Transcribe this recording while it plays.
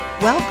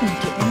Welcome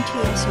to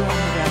MTSU on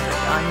the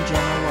Record. I'm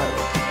Jenna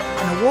Logue.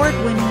 An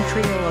award-winning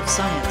trio of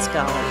science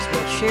scholars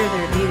will share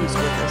their views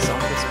with us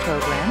on this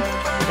program.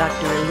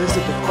 Dr.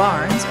 Elizabeth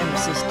Barnes, an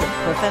assistant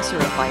professor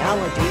of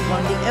biology, won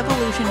the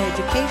Evolution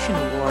Education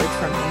Award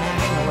from the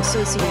National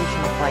Association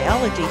of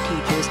Biology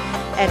Teachers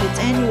at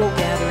its annual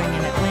gathering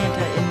in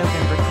Atlanta in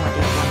November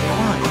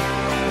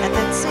 2021. At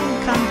that same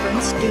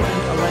conference,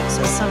 student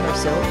Alexa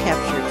Somersill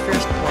captured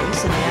first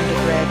place in the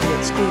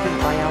undergraduate student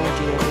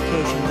biology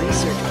education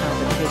research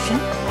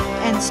competition,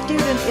 and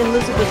student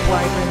Elizabeth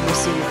Wyburn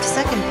received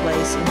second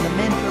place in the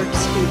mentored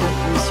student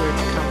research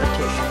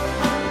competition.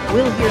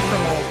 We'll hear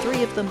from all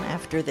three of them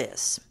after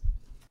this.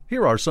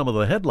 Here are some of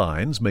the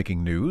headlines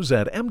making news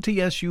at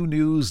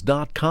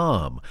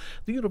mtsunews.com,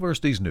 the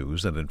university's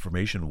news and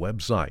information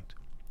website.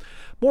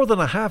 More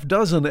than a half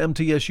dozen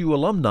MTSU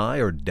alumni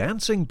are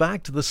dancing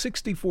back to the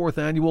 64th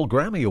Annual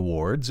Grammy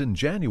Awards in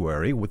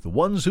January with the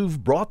ones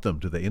who've brought them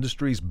to the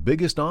industry's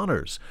biggest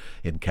honors,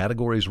 in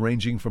categories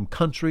ranging from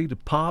country to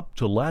pop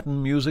to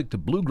Latin music to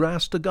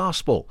bluegrass to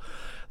gospel.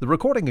 The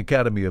Recording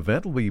Academy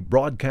event will be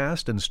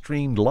broadcast and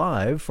streamed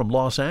live from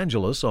Los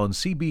Angeles on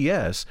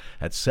CBS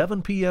at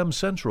 7 p.m.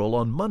 Central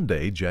on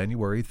Monday,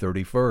 January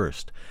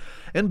 31st.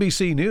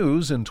 NBC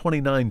News in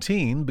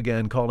 2019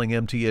 began calling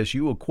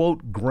MTSU a,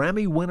 quote,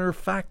 Grammy winner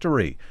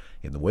factory,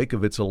 in the wake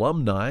of its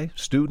alumni,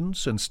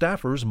 students, and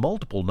staffers'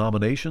 multiple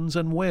nominations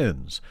and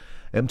wins.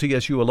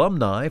 MTSU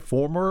alumni,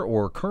 former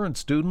or current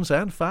students,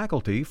 and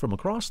faculty from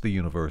across the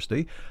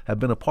university have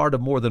been a part of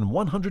more than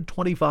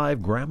 125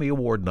 Grammy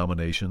Award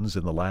nominations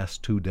in the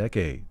last 2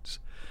 decades.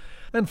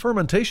 And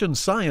fermentation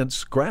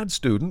science grad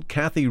student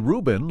Kathy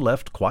Rubin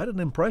left quite an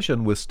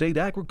impression with state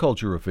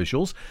agriculture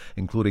officials,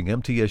 including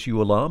MTSU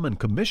alum and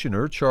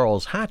Commissioner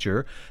Charles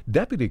Hatcher,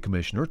 Deputy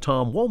Commissioner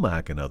Tom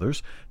Womack, and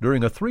others,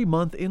 during a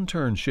 3-month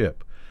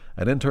internship.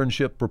 An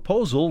internship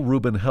proposal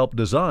Rubin helped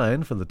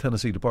design for the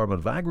Tennessee Department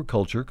of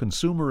Agriculture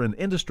Consumer and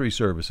Industry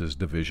Services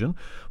Division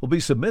will be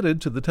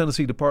submitted to the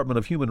Tennessee Department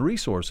of Human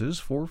Resources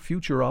for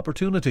future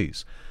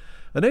opportunities.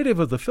 A native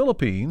of the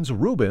Philippines,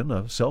 Rubin,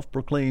 a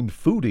self-proclaimed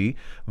foodie,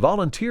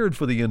 volunteered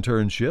for the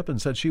internship and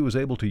said she was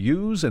able to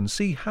use and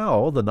see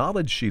how the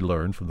knowledge she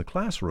learned from the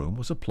classroom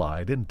was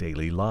applied in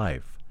daily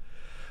life.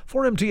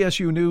 For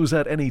MTSU News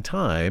at any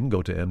time,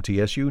 go to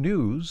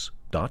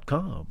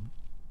mtsunews.com.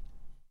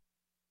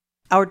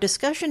 Our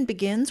discussion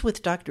begins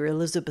with Dr.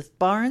 Elizabeth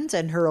Barnes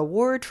and her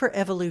award for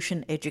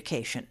evolution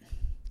education.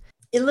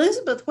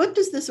 Elizabeth, what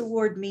does this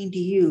award mean to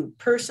you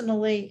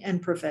personally and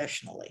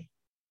professionally?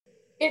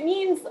 It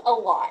means a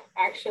lot,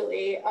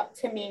 actually,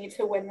 to me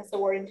to win this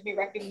award and to be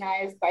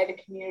recognized by the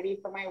community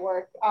for my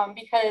work,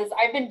 because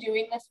I've been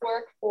doing this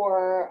work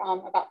for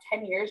about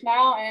 10 years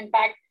now. And in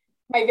fact,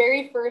 my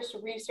very first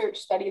research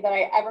study that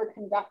I ever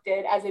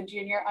conducted as a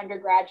junior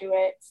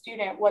undergraduate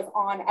student was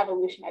on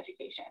evolution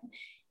education.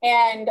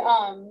 And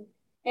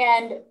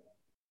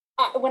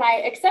when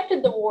I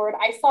accepted the award,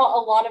 I saw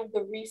a lot of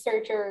the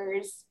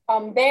researchers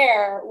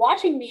there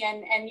watching me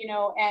and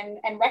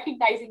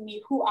recognizing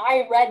me, who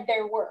I read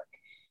their work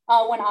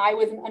when I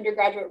was an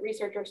undergraduate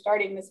researcher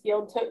starting this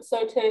field.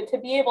 So to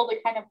be able to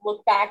kind of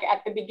look back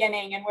at the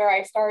beginning and where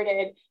I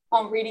started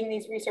reading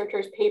these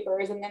researchers'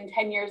 papers, and then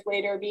 10 years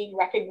later being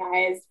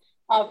recognized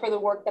for the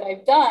work that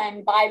I've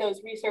done by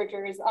those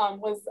researchers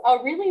was a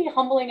really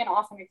humbling and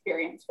awesome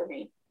experience for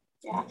me.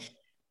 Yeah.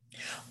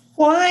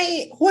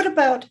 What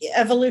about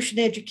evolution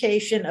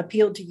education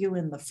appealed to you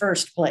in the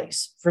first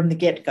place from the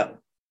get-go?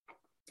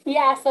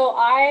 Yeah, so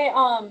I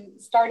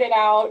started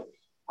out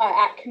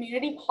at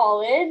community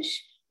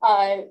college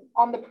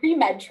on the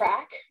pre-med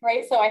track,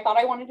 right? So I thought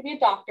I wanted to be a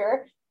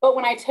doctor, but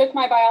when I took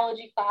my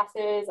biology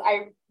classes,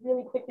 I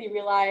really quickly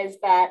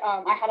realized that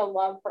I had a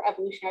love for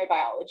evolutionary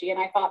biology. And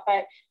I thought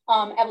that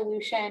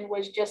evolution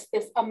was just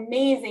this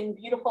amazing,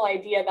 beautiful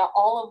idea that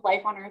all of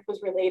life on Earth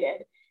was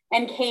related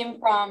and came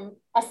from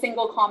a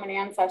single common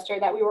ancestor,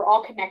 that we were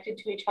all connected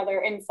to each other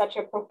in such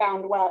a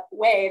profound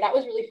way. That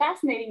was really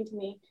fascinating to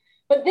me.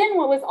 But then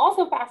what was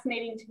also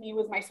fascinating to me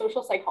was my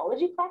social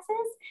psychology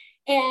classes.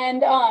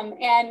 And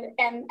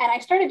I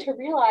started to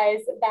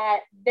realize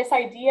that this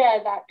idea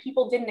that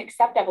people didn't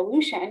accept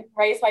evolution,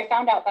 right? So I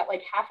found out that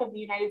like half of the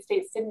United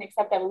States didn't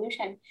accept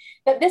evolution,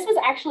 that this was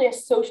actually a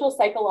social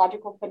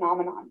psychological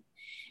phenomenon.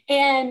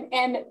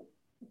 And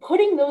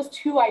putting those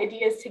two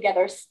ideas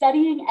together,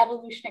 studying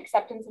evolution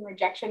acceptance and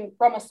rejection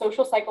from a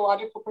social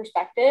psychological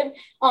perspective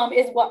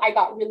is what I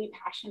got really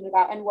passionate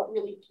about and what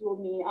really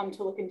fueled me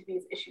to look into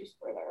these issues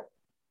further.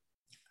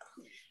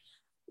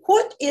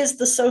 What is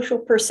the Social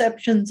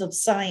Perceptions of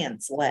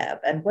Science Lab,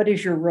 and what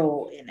is your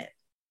role in it?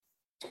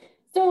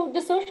 So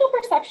the Social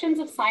Perceptions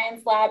of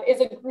Science Lab is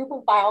a group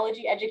of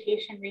biology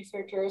education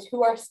researchers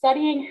who are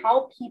studying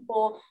how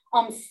people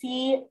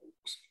see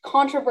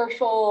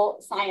controversial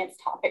science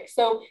topics.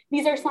 So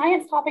these are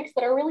science topics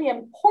that are really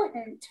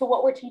important to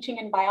what we're teaching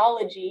in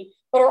biology,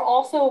 but are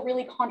also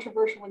really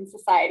controversial in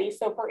society.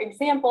 So for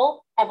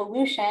example,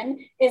 evolution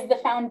is the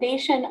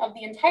foundation of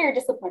the entire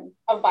discipline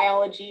of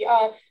biology.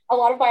 A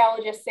lot of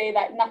biologists say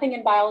that nothing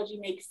in biology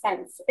makes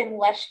sense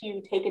unless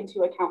you take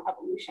into account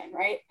evolution,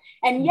 right?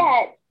 And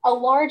yet a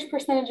large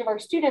percentage of our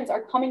students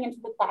are coming into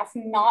the class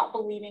not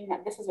believing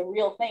that this is a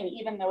real thing,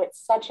 even though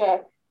it's such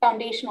a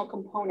foundational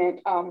component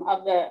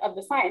of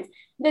the science.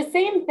 The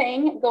same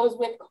thing goes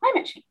with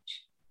climate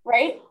change,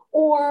 right?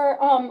 Or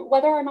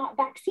whether or not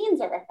vaccines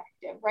are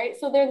effective, right?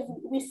 So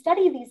we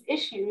study these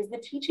issues, the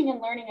teaching and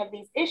learning of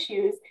these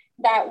issues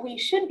that we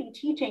should be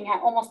teaching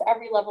at almost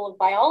every level of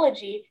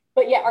biology,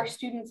 but yet our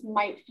students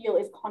might feel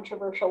is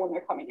controversial when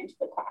they're coming into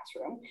the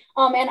classroom.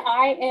 And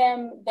I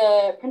am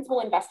the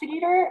principal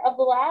investigator of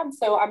the lab.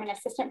 So I'm an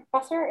assistant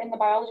professor in the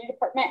biology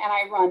department, and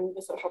I run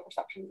the social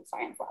perceptions of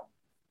science lab.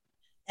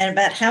 And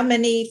about how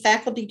many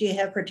faculty do you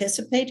have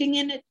participating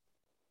in it?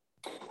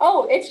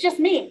 Oh, it's just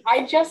me.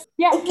 I just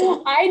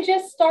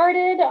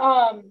started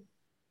as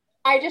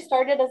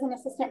an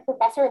assistant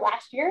professor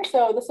last year.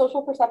 So the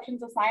Social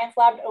Perceptions of Science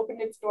Lab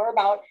opened its door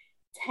about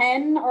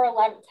 10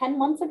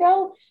 months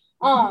ago.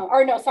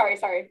 Or no, sorry,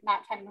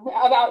 not 10,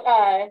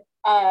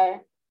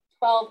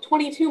 about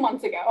 22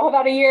 months ago,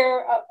 about a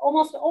year,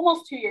 almost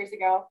 2 years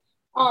ago.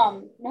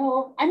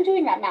 No, I'm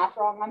doing that math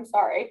wrong. I'm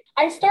sorry.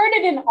 I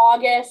started in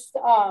August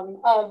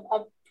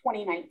of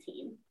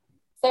 2019.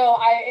 So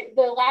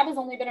the lab has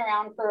only been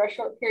around for a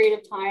short period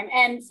of time.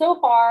 And so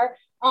far,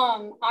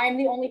 I'm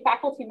the only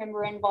faculty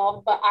member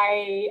involved, but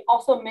I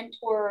also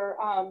mentor,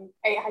 I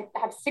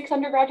have 6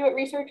 undergraduate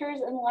researchers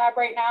in the lab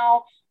right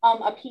now,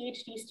 a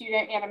PhD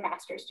student and a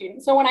master's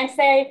student. So when I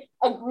say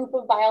a group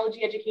of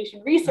biology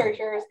education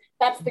researchers,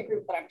 that's the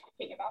group that I'm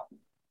talking about.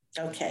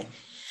 Okay.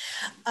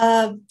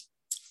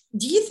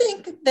 Do you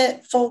think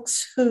that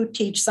folks who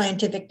teach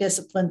scientific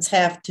disciplines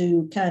have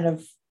to kind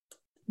of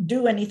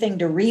do anything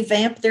to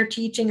revamp their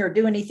teaching or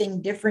do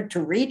anything different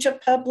to reach a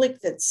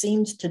public that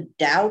seems to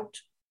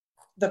doubt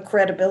the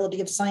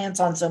credibility of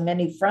science on so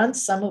many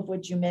fronts, some of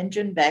which you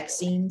mentioned,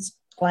 vaccines,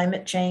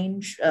 climate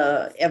change,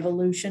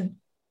 evolution?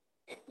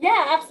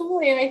 Yeah,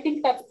 absolutely. And I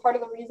think that's part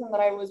of the reason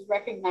that I was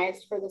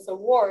recognized for this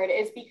award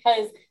is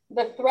because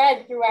the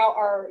thread throughout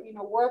our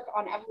work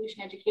on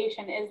evolution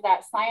education is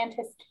that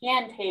scientists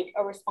can take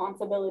a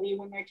responsibility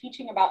when they're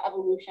teaching about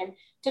evolution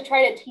to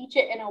try to teach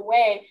it in a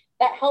way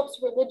that helps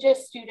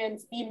religious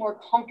students be more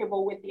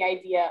comfortable with the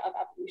idea of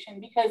evolution.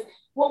 Because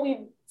what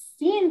we've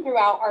seen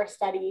throughout our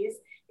studies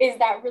is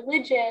that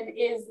religion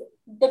is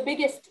the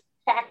biggest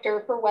factor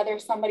for whether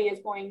somebody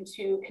is going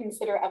to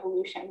consider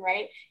evolution,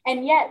 right?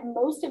 And yet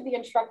most of the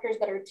instructors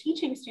that are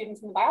teaching students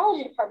in the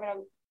biology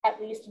department,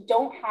 at least,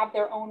 don't have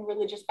their own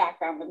religious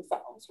background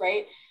themselves,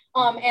 right?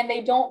 And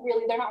they're not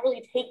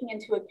really taking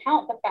into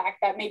account the fact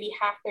that maybe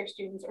half their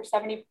students or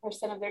 70%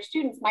 of their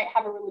students might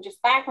have a religious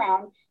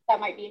background that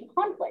might be in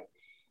conflict.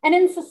 And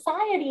in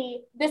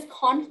society, this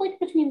conflict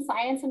between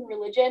science and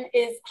religion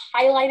is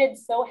highlighted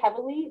so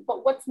heavily,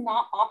 but what's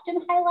not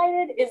often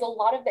highlighted is a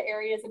lot of the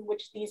areas in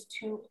which these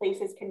two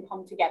places can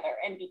come together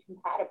and be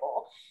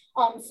compatible.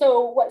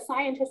 So what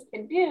scientists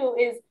can do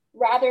is,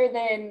 rather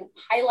than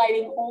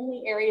highlighting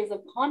only areas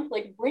of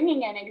conflict,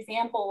 bringing in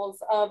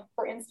examples of,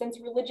 for instance,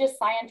 religious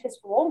scientist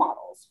role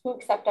models who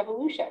accept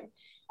evolution.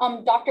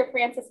 Dr.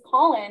 Francis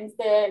Collins,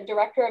 the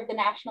director of the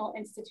National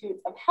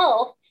Institutes of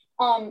Health,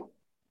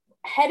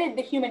 headed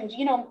the Human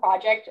Genome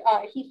Project.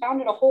 He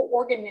founded a whole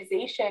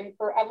organization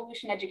for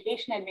evolution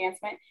education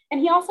advancement.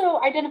 And he also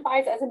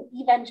identifies as an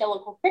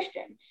evangelical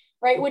Christian,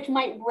 right? Which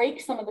might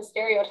break some of the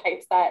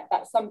stereotypes that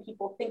some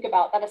people think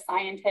about, that a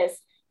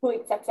scientist who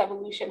accepts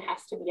evolution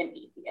has to be an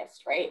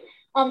atheist, right?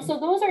 So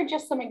those are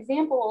just some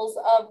examples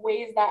of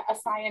ways that a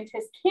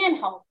scientist can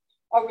help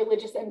a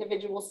religious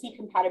individual see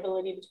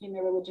compatibility between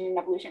their religion and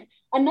evolution.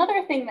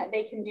 Another thing that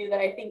they can do that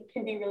I think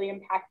can be really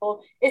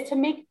impactful is to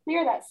make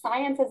clear that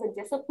science as a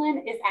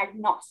discipline is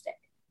agnostic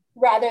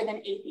rather than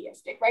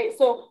atheistic, right?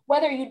 So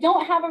whether you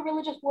don't have a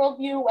religious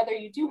worldview, whether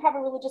you do have a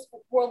religious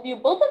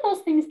worldview, both of those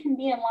things can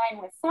be in line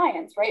with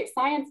science, right?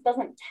 Science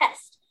doesn't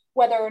test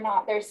whether or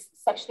not there's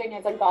such thing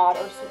as a God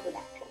or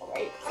supernatural,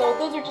 right? So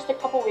those are just a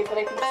couple ways that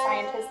I think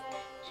scientists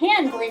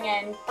can bring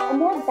in a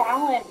more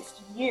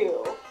balanced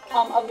view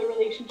of the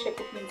relationship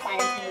between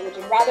science and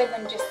religion, rather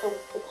than just the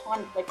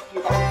conflict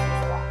view that we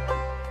see a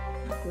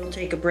lot. We'll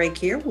take a break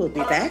here. We'll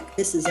be back.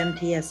 This is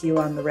MTSU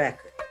on the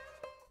Record.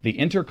 The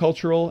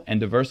Intercultural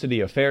and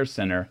Diversity Affairs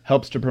Center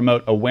helps to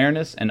promote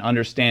awareness and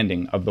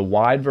understanding of the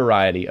wide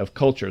variety of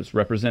cultures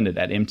represented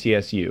at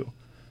MTSU.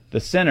 The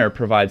center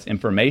provides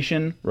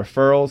information,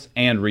 referrals,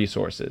 and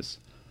resources.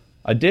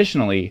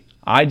 Additionally,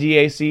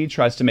 IDAC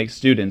tries to make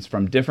students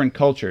from different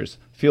cultures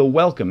feel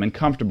welcome and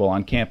comfortable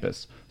on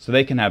campus so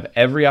they can have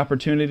every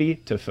opportunity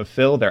to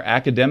fulfill their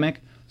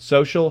academic,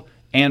 social,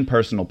 and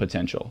personal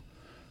potential.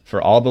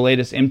 For all the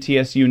latest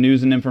MTSU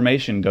news and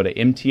information, go to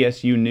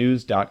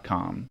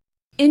mtsunews.com.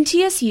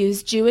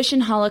 MTSU's Jewish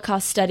and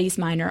Holocaust Studies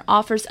minor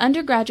offers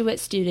undergraduate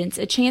students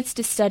a chance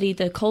to study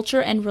the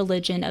culture and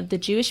religion of the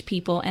Jewish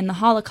people and the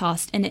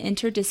Holocaust in an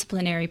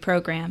interdisciplinary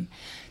program.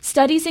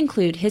 Studies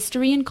include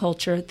history and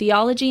culture,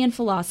 theology and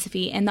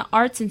philosophy, and the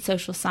arts and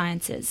social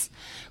sciences.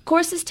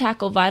 Courses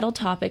tackle vital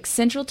topics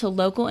central to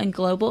local and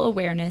global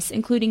awareness,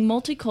 including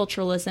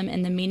multiculturalism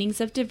and the meanings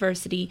of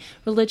diversity,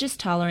 religious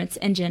tolerance,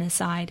 and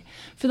genocide.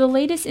 For the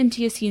latest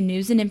MTSU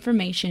news and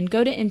information,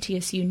 go to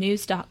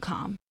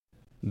mtsunews.com.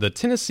 The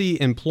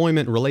Tennessee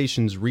Employment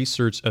Relations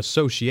Research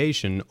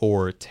Association,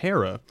 or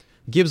TARA,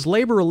 gives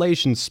labor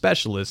relations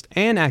specialists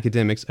and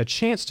academics a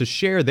chance to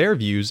share their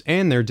views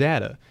and their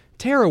data.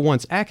 TARA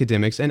wants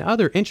academics and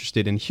others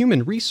interested in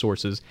human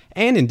resources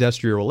and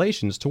industrial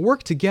relations to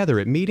work together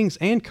at meetings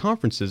and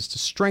conferences to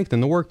strengthen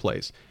the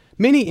workplace.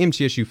 Many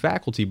MTSU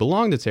faculty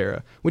belong to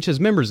TARA, which has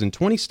members in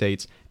 20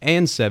 states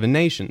and 7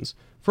 nations.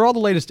 For all the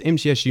latest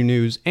MTSU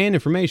news and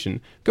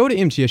information, go to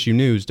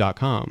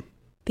mtsunews.com.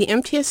 The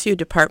MTSU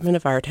Department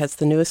of Art has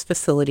the newest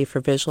facility for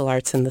visual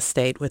arts in the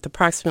state with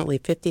approximately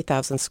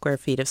 50,000 square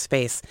feet of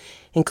space,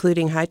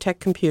 including high-tech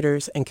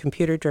computers and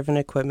computer-driven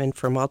equipment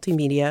for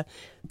multimedia,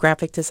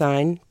 graphic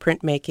design,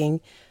 printmaking,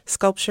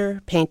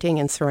 sculpture, painting,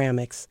 and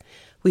ceramics.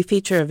 We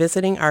feature a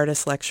visiting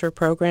artist lecture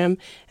program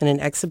and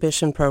an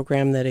exhibition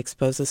program that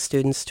exposes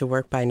students to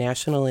work by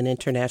national and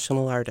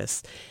international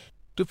artists.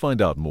 To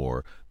find out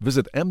more,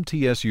 visit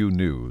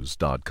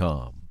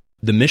mtsunews.com.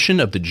 The mission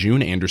of the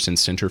June Anderson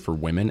Center for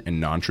Women and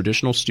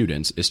Non-Traditional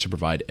Students is to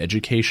provide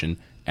education,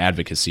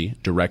 advocacy,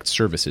 direct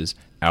services,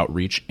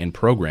 outreach, and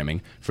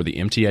programming for the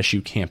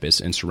MTSU campus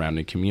and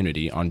surrounding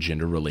community on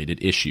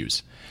gender-related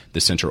issues. The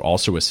center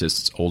also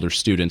assists older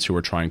students who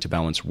are trying to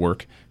balance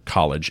work,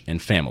 college, and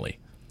family.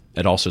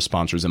 It also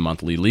sponsors a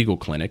monthly legal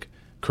clinic,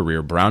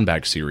 career brown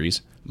bag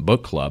series,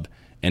 book club,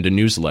 and a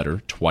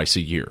newsletter twice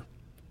a year.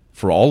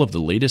 For all of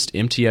the latest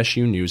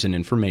MTSU news and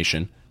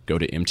information, go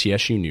to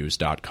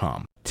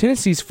mtsunews.com.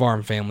 Tennessee's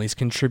farm families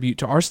contribute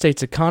to our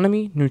state's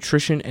economy,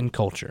 nutrition, and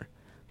culture.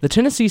 The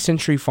Tennessee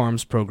Century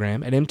Farms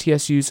program at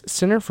MTSU's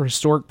Center for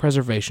Historic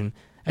Preservation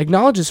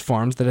acknowledges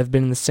farms that have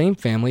been in the same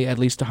family at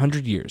least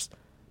 100 years.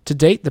 To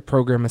date, the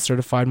program has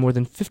certified more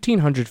than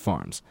 1,500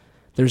 farms.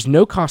 There's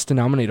no cost to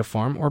nominate a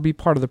farm or be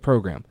part of the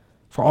program.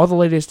 For all the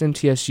latest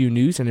MTSU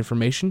news and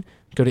information,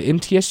 go to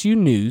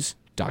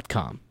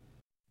mtsunews.com.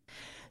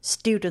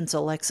 Students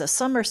Alexa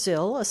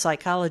Summersill, a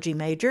psychology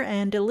major,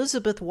 and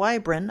Elizabeth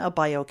Wybron, a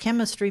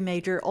biochemistry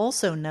major,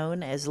 also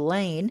known as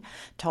Lane,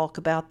 talk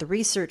about the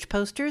research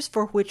posters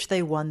for which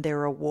they won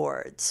their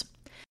awards.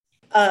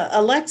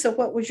 Alexa,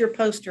 what was your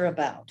poster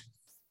about?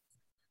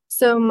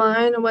 So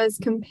mine was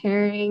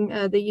comparing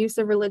the use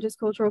of religious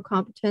cultural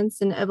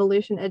competence in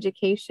evolution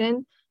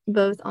education,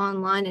 both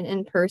online and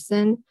in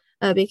person,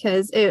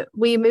 because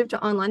we moved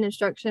to online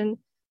instruction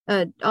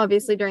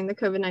obviously during the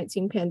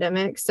COVID-19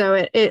 pandemic. So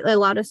it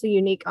allowed us a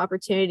unique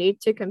opportunity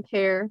to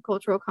compare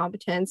cultural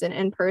competence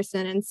in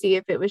person and see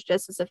if it was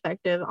just as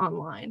effective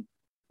online.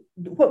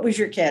 What was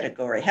your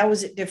category? How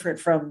was it different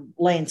from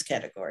Lane's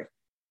category?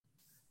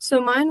 So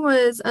mine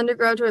was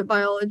undergraduate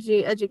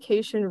biology,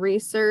 education,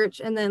 research,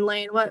 and then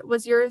Lane, what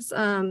was yours?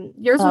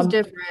 Yours was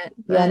different.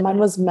 Yeah, mine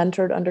was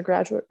mentored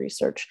undergraduate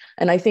research.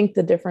 And I think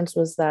the difference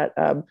was that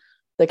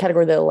the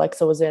category that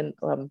Alexa was in,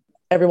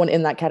 everyone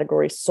in that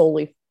category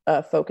solely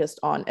focused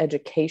on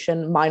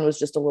education. Mine was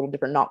just a little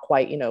different, not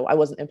quite, I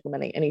wasn't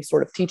implementing any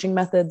sort of teaching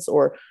methods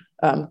or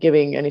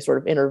giving any sort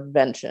of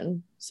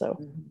intervention. So.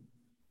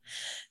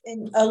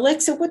 And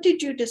Alexa, what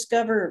did you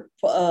discover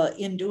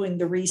in doing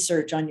the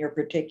research on your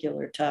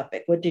particular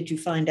topic? What did you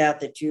find out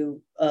that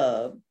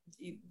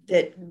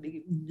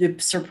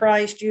that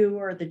surprised you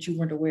or that you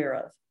weren't aware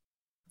of?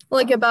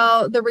 Like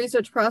about the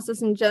research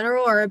process in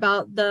general or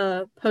about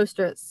the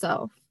poster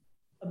itself?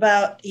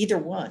 About either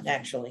one,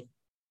 actually.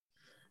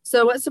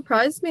 So what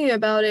surprised me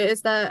about it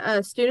is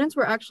that students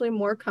were actually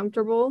more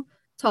comfortable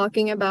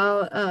talking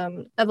about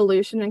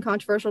evolution and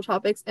controversial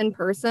topics in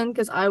person,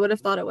 because I would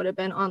have thought it would have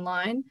been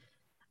online.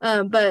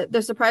 But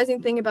the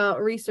surprising thing about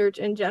research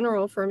in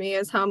general for me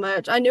is how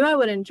much I knew I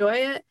would enjoy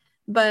it,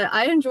 but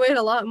I enjoy it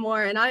a lot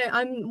more. And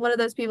I'm one of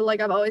those people,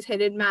 like, I've always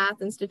hated math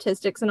and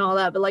statistics and all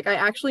that, but like I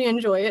actually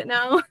enjoy it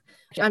now.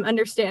 I'm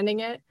understanding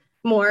it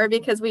more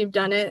because we've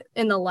done it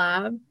in the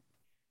lab.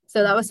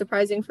 So that was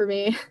surprising for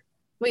me.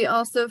 We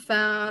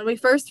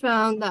first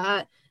found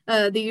that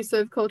the use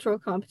of cultural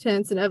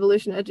competence in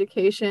evolution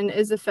education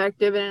is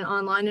effective in an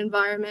online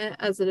environment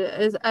as it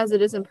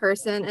is in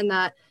person, and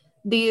that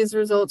these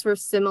results were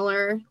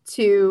similar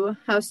to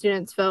how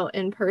students felt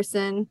in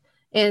person,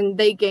 and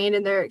they gained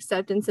in their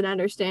acceptance and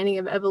understanding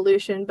of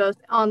evolution, both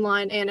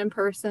online and in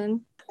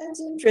person. That's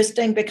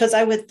interesting, because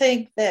I would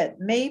think that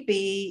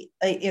maybe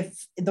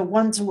if the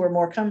ones who were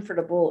more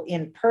comfortable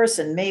in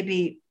person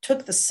maybe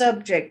took the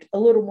subject a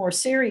little more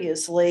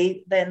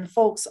seriously than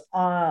folks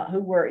who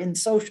were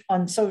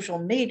on social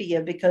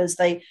media, because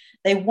they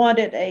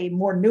wanted a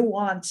more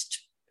nuanced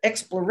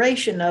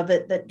exploration of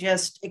it than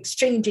just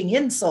exchanging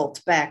insults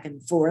back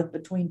and forth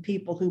between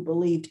people who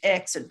believed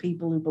X and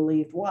people who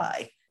believed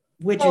Y.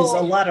 which is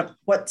a lot of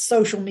what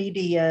social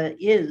media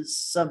is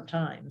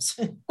sometimes.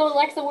 So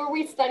Alexa, were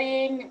we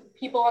studying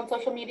people on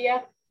social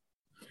media?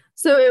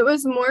 So it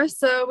was more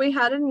so we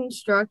had an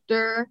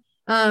instructor.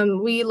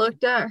 We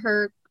looked at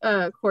her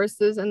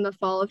courses in the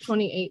fall of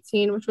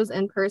 2018, which was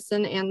in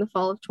person, and the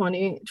fall of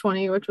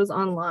 2020, which was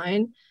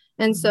online.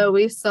 And so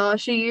we saw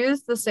she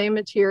used the same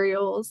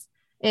materials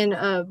in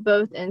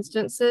both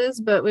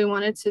instances, but we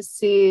wanted to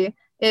see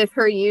if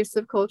her use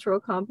of cultural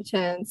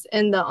competence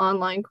in the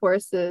online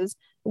courses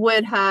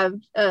would have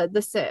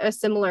a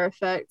similar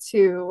effect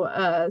to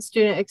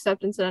student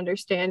acceptance and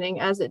understanding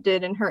as it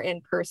did in her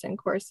in-person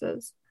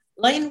courses.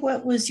 Lane,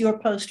 what was your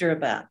poster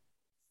about?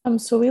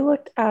 So we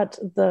looked at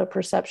the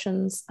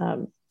perceptions,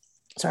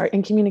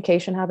 and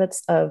communication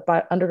habits of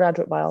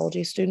undergraduate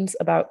biology students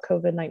about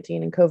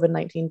COVID-19 and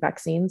COVID-19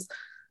 vaccines.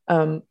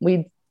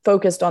 We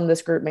focused on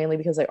this group mainly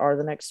because they are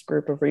the next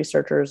group of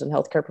researchers and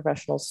healthcare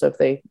professionals. So if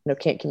they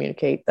can't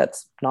communicate,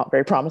 that's not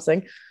very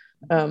promising.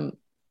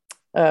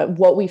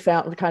 What we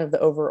found, kind of the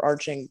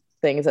overarching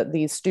thing, is that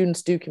these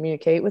students do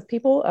communicate with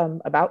people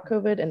about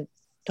COVID and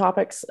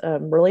topics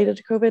related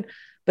to COVID,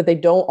 but they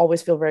don't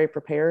always feel very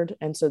prepared.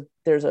 And so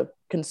there's a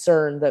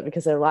concern that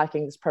because they're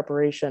lacking this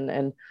preparation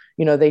and,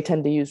 they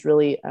tend to use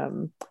really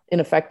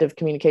ineffective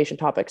communication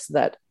topics,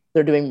 that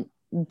they're doing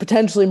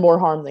potentially more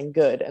harm than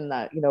good. And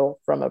that,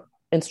 from a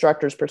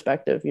instructor's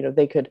perspective,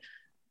 they could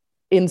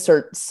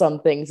insert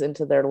some things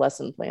into their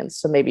lesson plans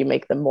to maybe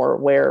make them more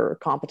aware or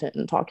competent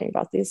in talking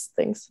about these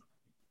things.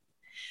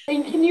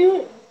 And can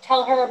you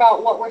tell her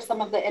about what were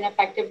some of the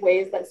ineffective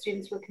ways that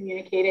students were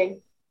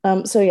communicating?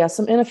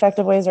 Some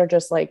ineffective ways are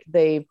just like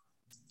they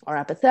are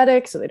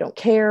apathetic, so they don't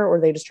care, or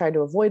they just try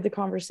to avoid the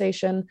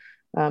conversation.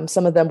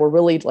 Some of them were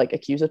really like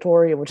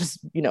accusatory and would just,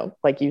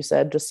 like you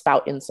said, just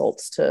spout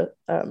insults to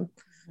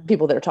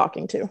people they're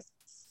talking to.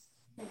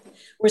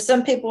 Were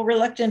some people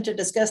reluctant to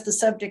discuss the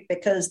subject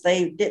because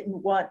they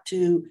didn't want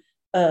to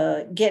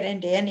get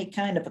into any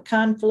kind of a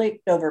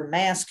conflict over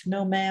mask,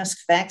 no mask,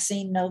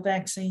 vaccine, no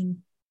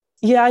vaccine?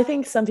 Yeah, I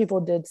think some people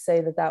did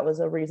say that was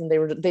a reason.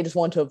 They just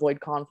wanted to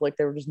avoid conflict.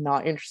 They were just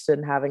not interested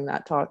in having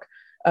that talk.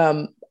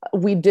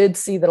 We did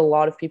see that a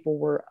lot of people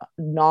were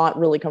not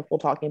really comfortable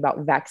talking about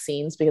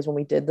vaccines, because when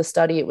we did the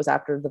study, it was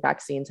after the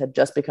vaccines had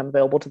just become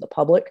available to the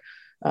public.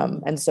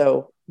 And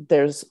so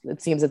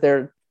it seems that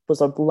there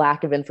was a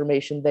lack of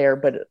information there,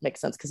 but it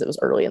makes sense because it was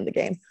early in the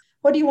game.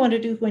 What do you want to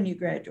do when you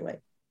graduate?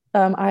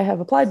 I have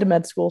applied to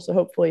med school, so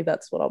hopefully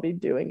that's what I'll be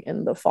doing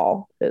in the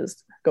fall,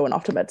 is going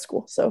off to med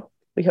school. So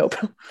we hope.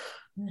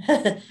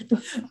 You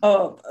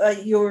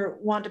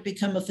want to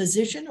become a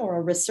physician or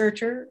a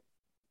researcher?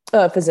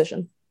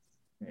 Physician.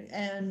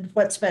 And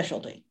what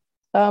specialty?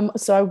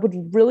 So I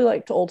would really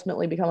like to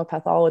ultimately become a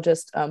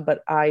pathologist,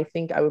 but I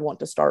think I would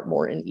want to start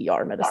more in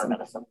ER medicine.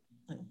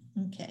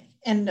 Okay.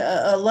 And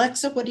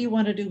Alexa, what do you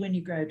want to do when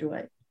you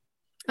graduate?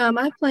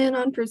 I plan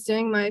on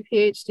pursuing my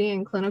PhD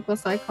in clinical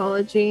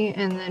psychology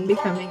and then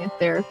becoming a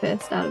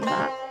therapist out of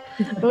that.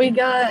 We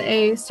got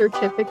a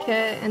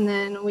certificate, and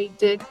then we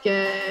did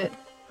get,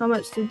 how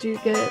much did you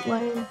get,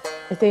 Lane?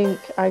 I think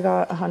I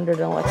got 100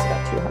 and Alexa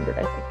got 200,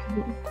 I think.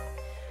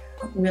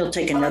 We'll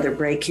take another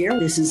break here.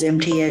 This is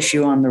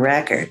MTSU on the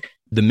Record.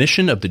 The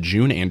mission of the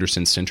June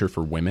Anderson Center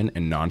for Women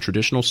and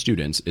Non-Traditional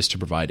Students is to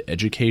provide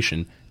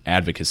education,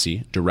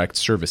 advocacy, direct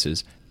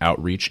services,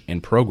 outreach,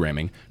 and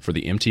programming for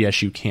the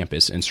MTSU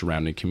campus and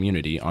surrounding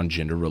community on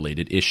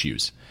gender-related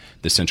issues.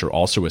 The center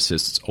also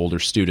assists older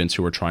students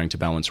who are trying to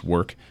balance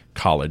work,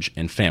 college,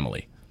 and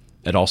family.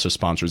 It also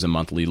sponsors a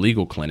monthly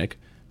legal clinic,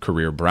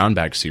 career brown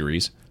bag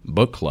series,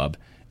 book club,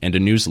 and a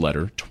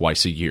newsletter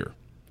twice a year.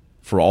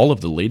 For all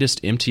of the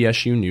latest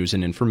MTSU news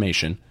and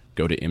information,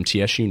 go to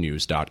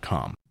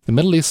mtsunews.com. The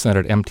Middle East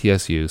Center at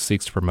MTSU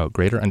seeks to promote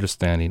greater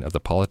understanding of the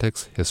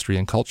politics, history,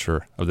 and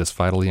culture of this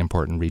vitally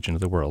important region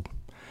of the world.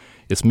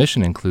 Its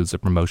mission includes the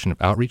promotion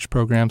of outreach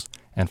programs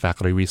and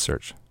faculty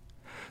research.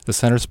 The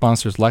center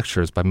sponsors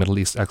lectures by Middle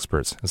East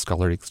experts and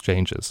scholarly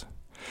exchanges.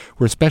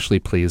 We're especially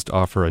pleased to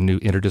offer a new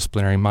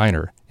interdisciplinary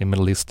minor in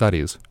Middle East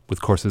Studies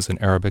with courses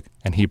in Arabic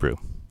and Hebrew.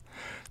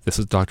 This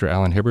is Dr.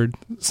 Alan Hibbard,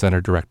 Center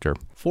Director.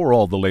 For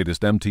all the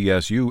latest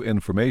MTSU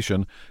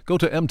information, go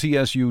to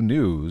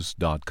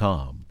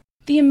mtsunews.com.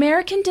 The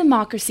American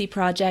Democracy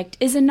Project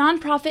is a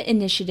nonprofit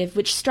initiative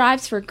which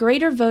strives for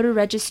greater voter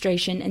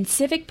registration and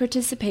civic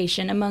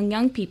participation among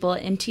young people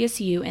at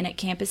MTSU and at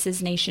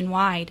campuses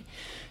nationwide.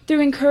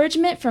 Through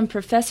encouragement from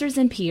professors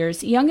and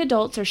peers, young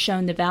adults are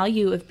shown the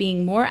value of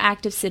being more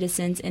active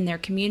citizens in their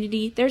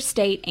community, their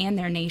state, and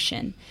their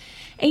nation.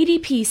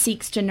 ADP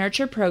seeks to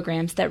nurture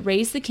programs that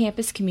raise the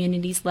campus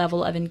community's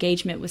level of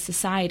engagement with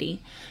society.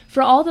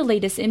 For all the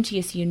latest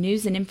MTSU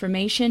news and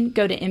information,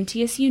 go to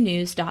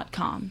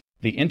mtsunews.com.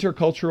 The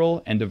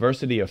Intercultural and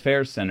Diversity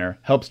Affairs Center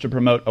helps to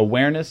promote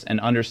awareness and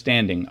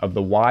understanding of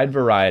the wide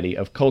variety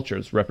of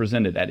cultures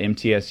represented at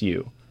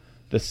MTSU.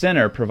 The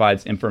center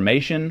provides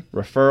information,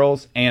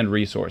 referrals, and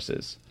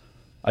resources.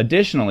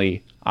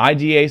 Additionally,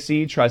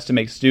 IDAC tries to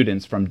make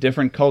students from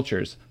different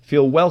cultures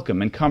feel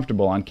welcome and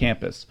comfortable on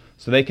campus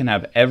so they can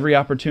have every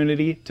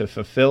opportunity to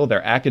fulfill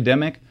their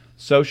academic,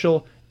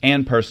 social,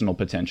 and personal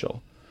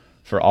potential.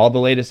 For all the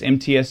latest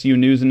MTSU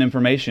news and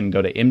information,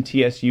 go to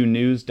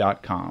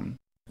mtsunews.com.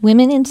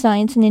 Women in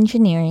Science and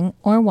Engineering,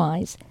 or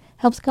WISE,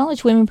 helps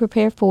college women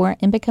prepare for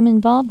and become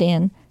involved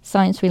in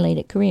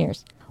science-related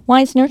careers.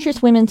 WISE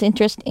nurtures women's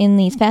interest in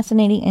these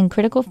fascinating and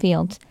critical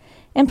fields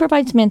and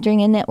provides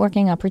mentoring and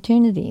networking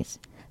opportunities.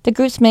 The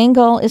group's main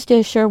goal is to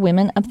assure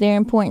women of their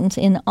importance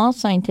in all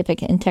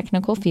scientific and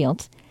technical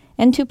fields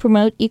and to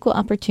promote equal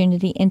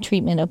opportunity and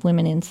treatment of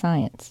women in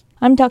science.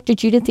 I'm Dr.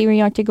 Judith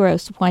Iriarte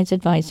Gross, WISE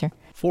Advisor.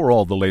 For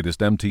all the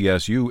latest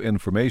MTSU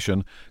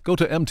information, go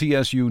to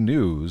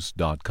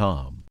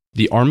mtsunews.com.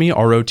 The Army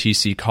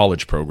ROTC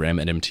College Program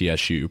at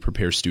MTSU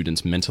prepares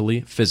students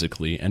mentally,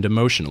 physically, and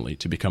emotionally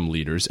to become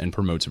leaders and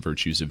promotes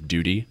virtues of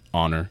duty,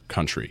 honor,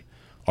 country.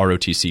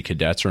 ROTC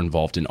cadets are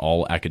involved in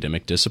all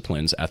academic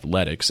disciplines,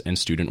 athletics, and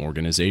student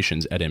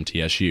organizations at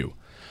MTSU.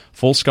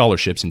 Full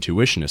scholarships and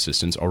tuition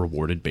assistance are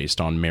awarded based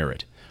on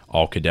merit.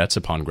 All cadets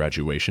upon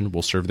graduation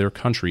will serve their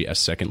country as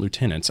second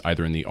lieutenants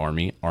either in the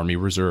Army, Army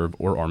Reserve,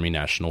 or Army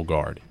National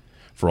Guard.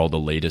 For all the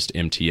latest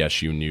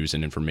MTSU news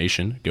and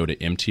information, go to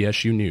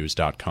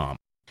mtsunews.com.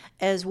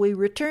 As we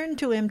return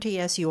to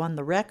MTSU on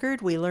the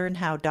Record, we learn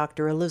how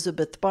Dr.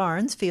 Elizabeth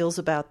Barnes feels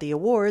about the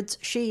awards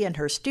she and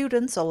her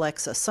students,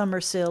 Alexa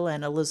Summersill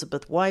and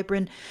Elizabeth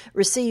Wybron,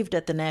 received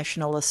at the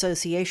National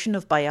Association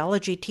of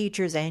Biology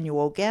Teachers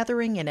annual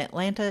gathering in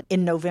Atlanta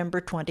in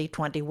November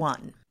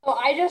 2021. So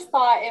I just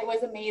thought it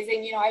was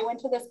amazing. I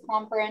went to this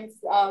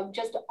conference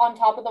just on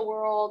top of the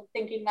world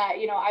thinking that,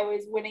 I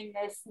was winning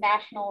this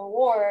national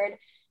award,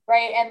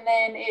 right? And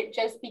then it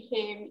just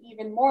became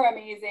even more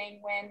amazing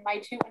when my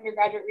two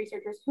undergraduate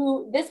researchers,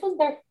 who this was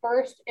their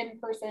first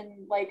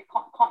in-person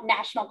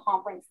national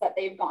conference that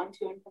they've gone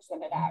to and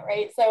presented at,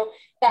 right? So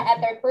that at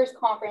their first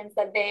conference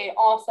that they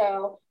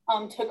also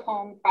took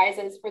home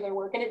prizes for their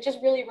work. And it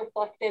just really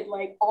reflected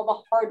all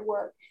the hard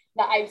work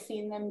that I've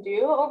seen them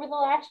do over the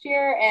last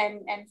year.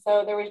 And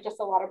so there was just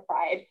a lot of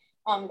pride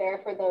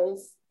there for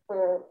those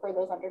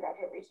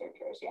undergraduate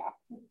researchers. Yeah.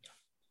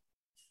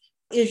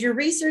 Is your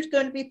research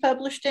going to be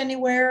published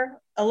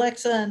anywhere,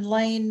 Alexa and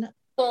Lane?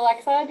 So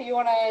Alexa, do you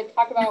want to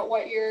talk about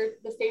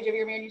the stage of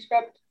your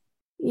manuscript?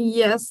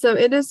 Yes, so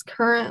it is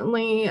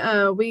currently,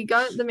 we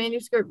got the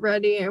manuscript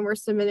ready and we're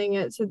submitting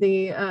it to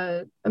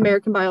the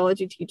American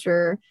Biology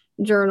Teacher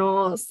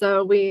Journal.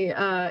 So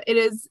it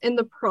is in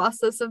the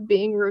process of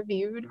being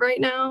reviewed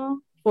right now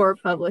for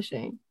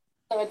publishing.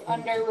 So it's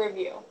under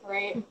review,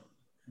 right?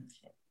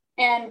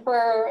 And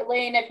for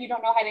Lane, if you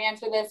don't know how to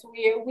answer this,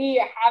 we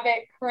have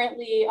it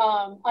currently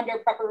under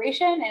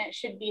preparation and it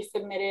should be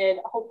submitted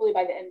hopefully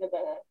by the end of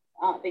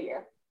the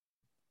year.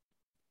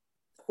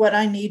 What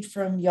I need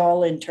from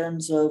y'all in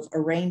terms of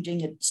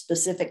arranging a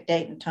specific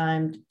date and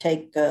time to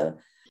take So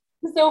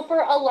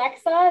for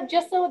Alexa,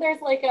 just so there's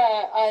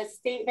a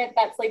statement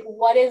that's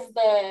what is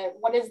the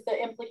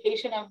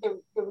implication of the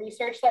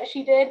research that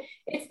she did,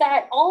 it's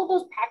that all of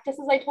those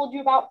practices I told you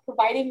about,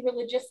 providing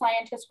religious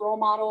scientist role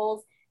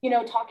models,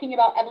 talking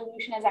about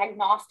evolution as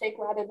agnostic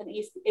rather than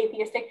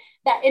atheistic,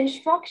 that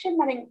instruction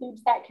that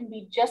includes that can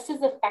be just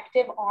as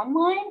effective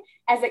online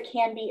as it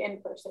can be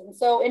in person.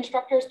 So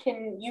instructors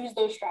can use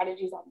those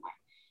strategies online.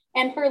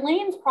 And for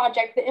Lane's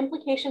project, the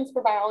implications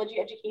for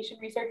biology education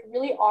research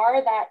really are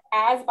that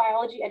as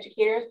biology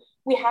educators,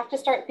 we have to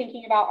start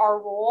thinking about our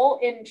role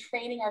in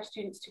training our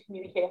students to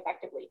communicate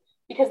effectively,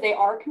 because they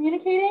are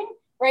communicating,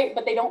 right?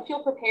 But they don't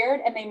feel prepared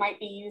and they might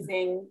be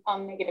using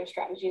negative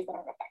strategies that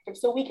aren't effective.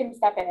 So we can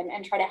step in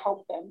and try to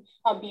help them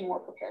be more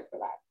prepared for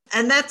that.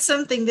 And that's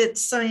something that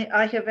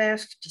I have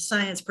asked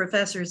science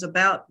professors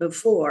about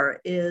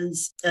before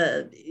is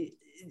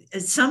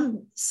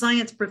some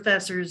science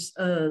professors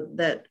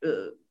that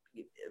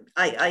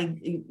I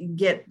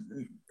get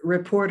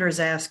reporters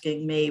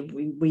asking me,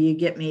 will you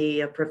get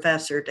me a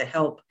professor to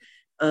help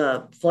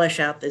flesh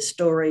out this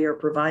story or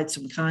provide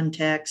some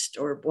context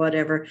or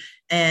whatever?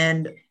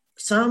 And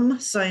some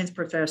science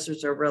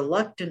professors are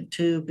reluctant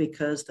to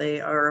because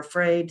they are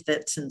afraid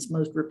that since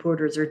most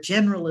reporters are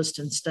generalists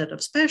instead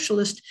of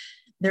specialists,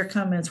 their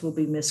comments will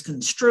be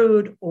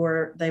misconstrued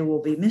or they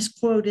will be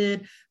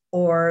misquoted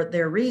or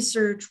their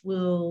research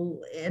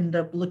will end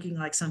up looking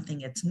like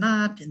something it's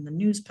not in the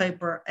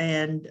newspaper.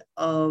 And,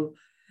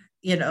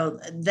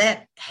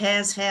 that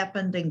has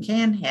happened and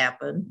can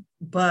happen,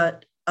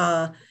 but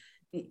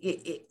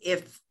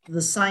if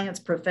the science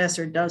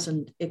professor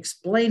doesn't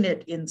explain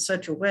it in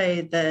such a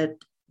way that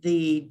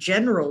the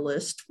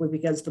generalist,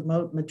 because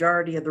the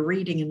majority of the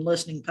reading and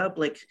listening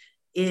public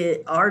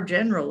are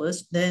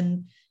generalists,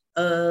 then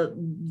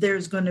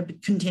there's going to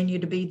continue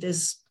to be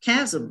this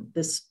chasm,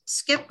 this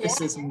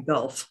skepticism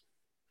gulf.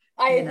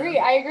 I agree.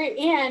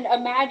 And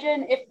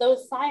imagine if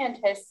those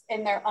scientists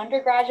in their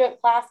undergraduate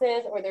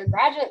classes or their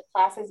graduate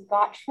classes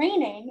got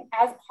training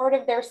as part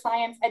of their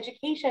science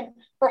education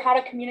for how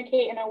to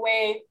communicate in a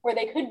way where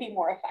they could be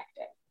more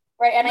effective,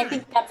 right? And I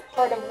think that's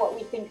part of what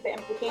we think the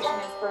implication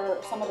is for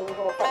some of the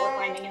results that we're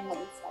finding in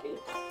Lane's study.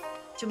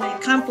 To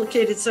make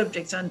complicated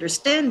subjects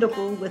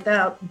understandable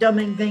without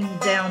dumbing things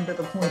down to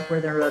the point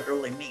where they're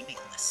utterly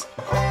meaningless.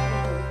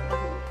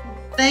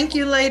 Thank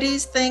you,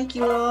 ladies. Thank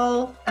you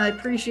all. I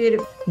appreciate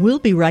it. We'll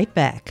be right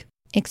back.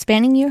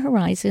 Expanding Your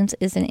Horizons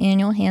is an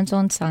annual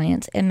hands-on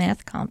science and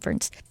math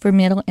conference for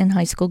middle and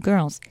high school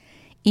girls.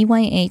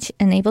 EYH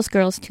enables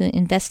girls to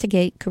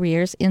investigate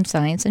careers in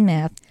science and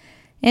math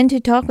and to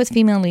talk with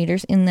female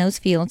leaders in those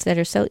fields that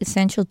are so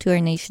essential to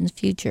our nation's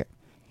future.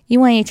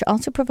 EYH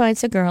also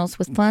provides the girls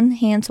with fun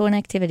hands-on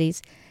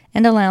activities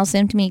and allows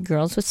them to meet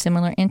girls with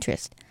similar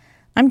interests.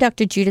 I'm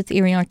Dr. Judith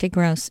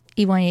Iriarte-Gross,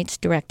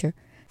 EYH Director.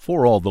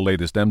 For all the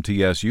latest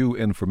MTSU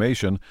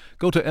information,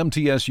 go to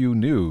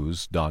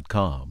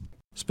mtsunews.com.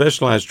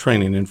 Specialized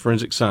training in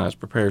forensic science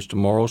prepares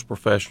tomorrow's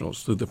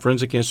professionals through the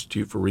Forensic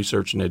Institute for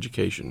Research and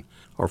Education,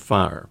 or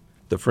FIRE.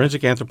 The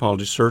Forensic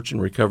Anthropology Search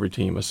and Recovery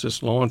Team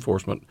assists law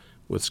enforcement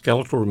with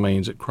skeletal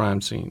remains at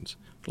crime scenes.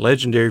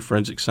 Legendary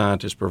forensic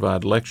scientists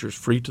provide lectures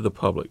free to the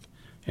public,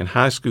 and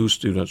high school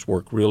students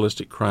work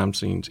realistic crime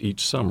scenes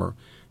each summer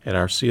at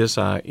our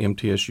CSI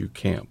MTSU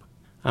camp.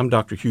 I'm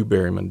Dr. Hugh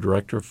Berryman,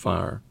 Director of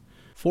FIRE.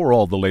 For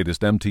all the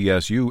latest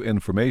MTSU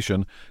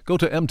information, go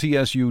to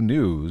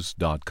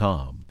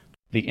mtsunews.com.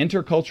 The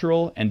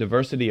Intercultural and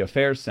Diversity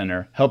Affairs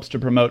Center helps to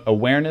promote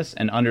awareness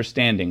and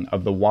understanding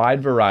of the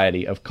wide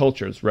variety of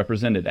cultures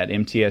represented at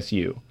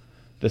MTSU.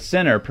 The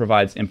center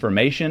provides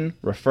information,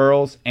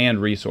 referrals,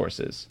 and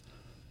resources.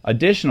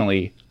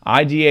 Additionally,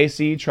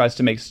 IDAC tries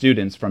to make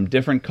students from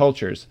different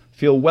cultures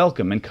feel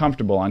welcome and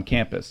comfortable on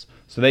campus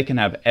so they can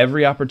have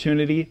every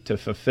opportunity to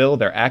fulfill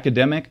their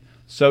academic,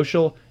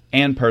 social,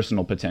 and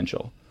personal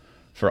potential.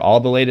 For all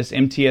the latest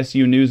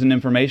MTSU news and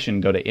information,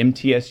 go to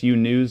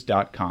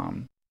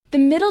mtsunews.com. The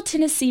Middle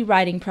Tennessee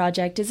Writing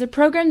Project is a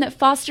program that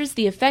fosters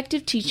the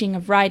effective teaching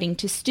of writing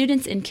to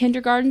students in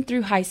kindergarten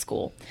through high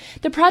school.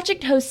 The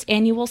project hosts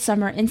annual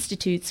summer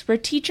institutes where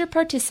teacher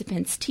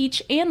participants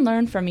teach and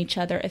learn from each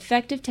other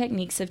effective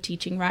techniques of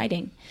teaching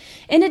writing.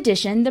 In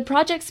addition, the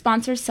project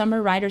sponsors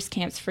summer writers'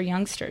 camps for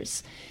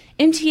youngsters.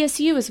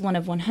 MTSU is one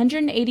of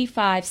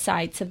 185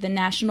 sites of the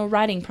National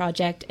Writing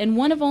Project and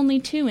one of only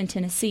 2 in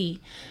Tennessee.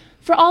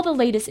 For all the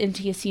latest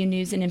MTSU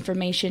news and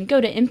information, go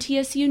to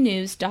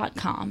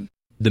mtsunews.com.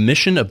 The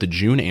mission of the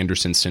June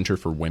Anderson Center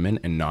for Women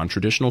and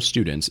Non-Traditional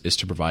Students is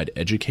to provide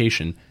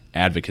education,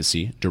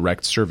 advocacy,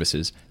 direct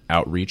services,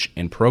 outreach,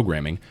 and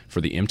programming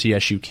for the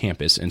MTSU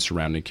campus and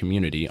surrounding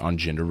community on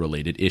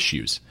gender-related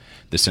issues.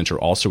 The center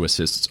also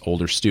assists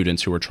older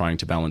students who are trying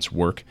to balance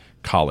work,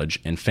 college,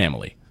 and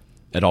family.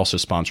 It also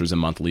sponsors a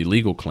monthly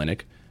legal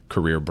clinic,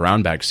 career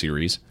brown bag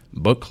series,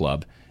 book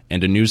club,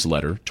 and a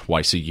newsletter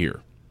twice a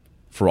year.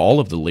 For all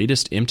of the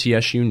latest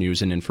MTSU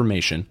news and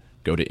information,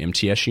 go to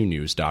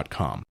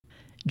mtsunews.com.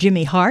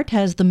 Jimmy Hart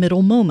has the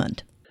middle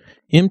moment.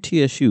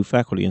 MTSU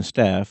faculty and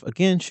staff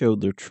again showed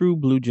their true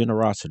blue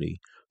generosity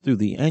through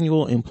the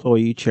annual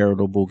Employee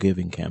Charitable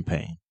Giving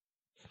Campaign.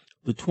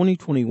 The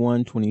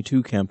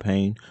 2021-22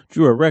 campaign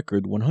drew a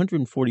record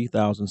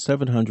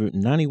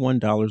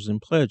 $140,791 in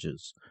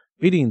pledges,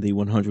 beating the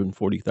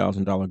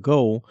 $140,000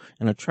 goal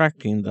and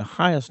attracting the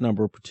highest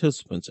number of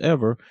participants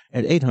ever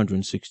at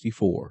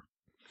 864.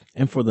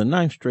 And for the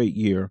 9th straight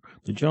year,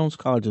 the Jones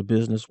College of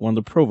Business won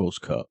the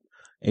Provost Cup,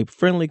 a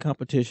friendly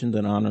competition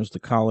that honors the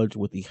college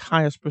with the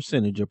highest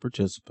percentage of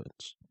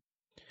participants.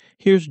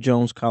 Here's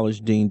Jones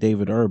College Dean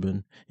David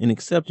Urban in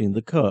accepting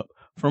the cup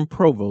from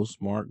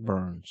Provost Mark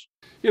Burns.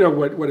 You know,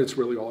 what it's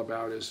really all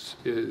about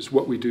is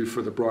what we do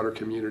for the broader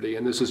community,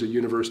 and this is a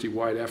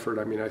university-wide effort.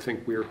 I mean, I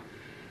think we're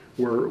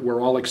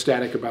all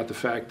ecstatic about the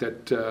fact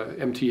that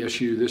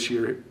MTSU this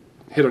year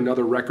hit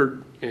another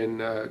record in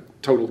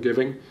total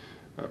giving,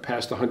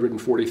 past the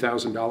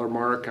 $140,000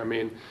 mark. I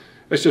mean,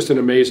 it's just an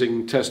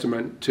amazing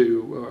testament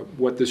to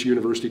what this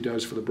university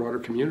does for the broader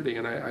community,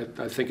 and I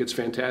think it's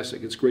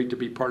fantastic. It's great to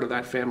be part of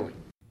that family.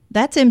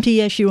 That's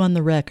MTSU on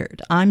the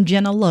Record. I'm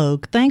Jenna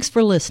Logue. Thanks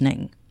for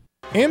listening.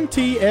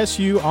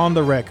 MTSU on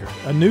the Record,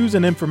 a news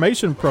and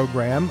information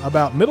program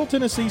about Middle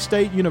Tennessee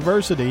State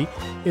University,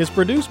 is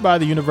produced by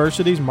the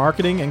university's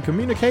Marketing and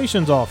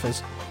Communications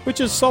Office,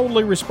 which is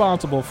solely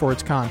responsible for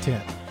its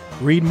content.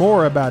 Read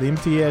more about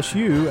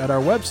MTSU at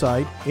our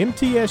website,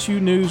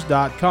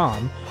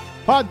 mtsunews.com.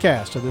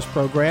 Podcasts of this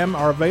program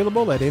are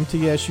available at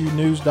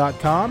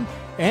mtsunews.com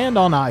and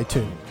on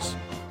iTunes.